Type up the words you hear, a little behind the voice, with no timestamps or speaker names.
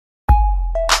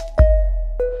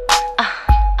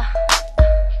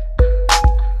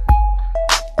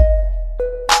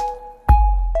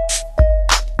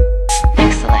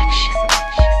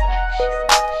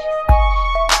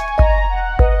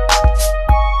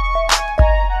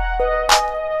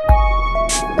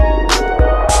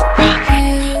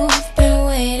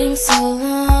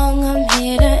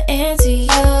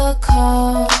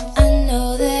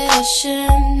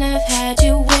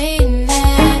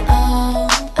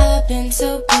been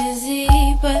so busy,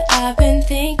 but I've been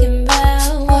thinking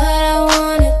about what I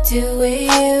wanna do with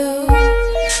you.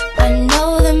 I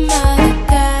know them other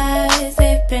guys,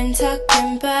 they've been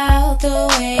talking about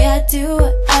the way I do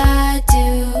what I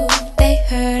do. They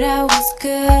heard I was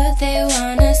good, they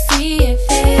wanna see if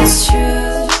it's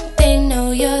true. They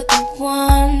know you're the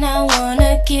one I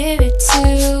wanna give it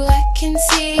to. I can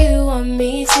see you want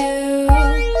me too.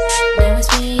 Now it's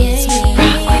me and you.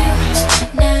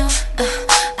 Now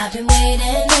I've been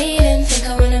waiting, think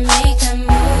I wanna make that move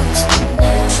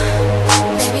now.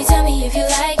 Baby, tell me if you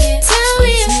like it. Tell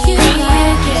me if you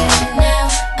like it. Now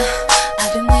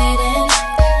I've been waiting,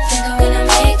 think I wanna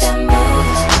make that move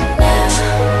now.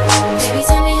 Baby,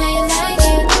 tell me how you like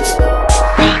it.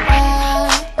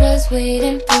 I was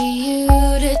waiting for you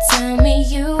to tell me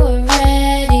you were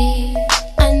ready.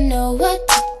 I know what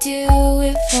to do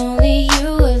if only you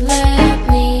would let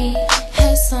me.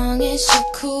 As long as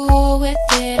you're cool with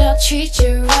it, I'll treat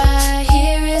you right.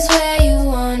 Here is where you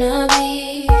wanna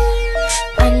be.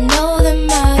 I know them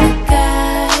other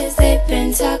guys, they've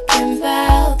been talking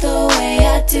about the way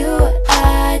I do what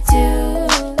I do.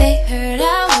 They heard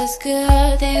I was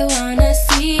good, they wanna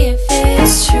see if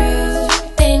it's true.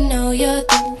 They know you're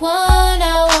the one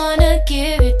I wanna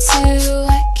give it to.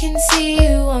 I can see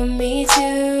you want me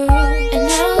too. And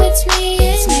now it's me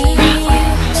and you.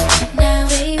 Now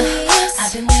baby,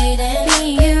 I've been waiting.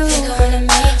 Think I wanna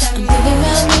make that move.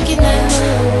 I'm thinking about making that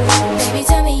move. Baby,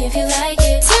 tell me if you like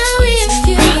it. Tell me if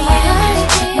you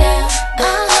like it. Now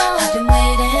I've been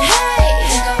waiting.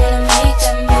 Think I wanna make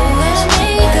that move.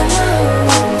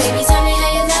 Baby, tell me how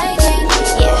you like it.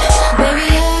 Yeah, baby,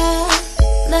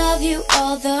 I'll love you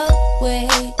all the way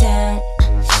down.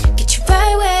 Get you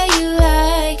right where you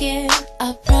like it.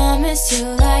 I promise you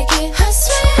like it. I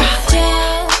swear,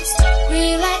 just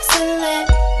relax and let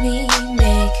me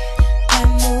make that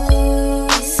move.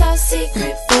 It's our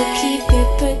secret, but keep it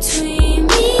between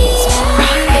me and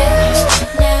you.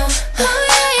 Now I've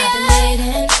been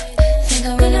waiting, think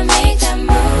I'm gonna make that move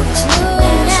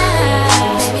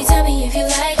now. Baby, tell me if you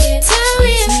like it. Tell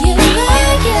me if you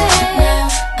like it. Now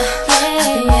I've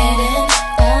been waiting,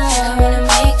 think I'm gonna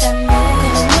make that move.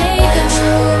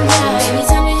 Now baby,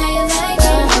 tell me how you like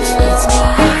it.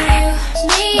 It's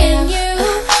me and you.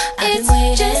 It's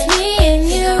just me and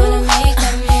you.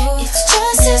 It's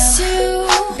just us two.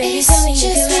 Baby, tell me if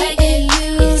you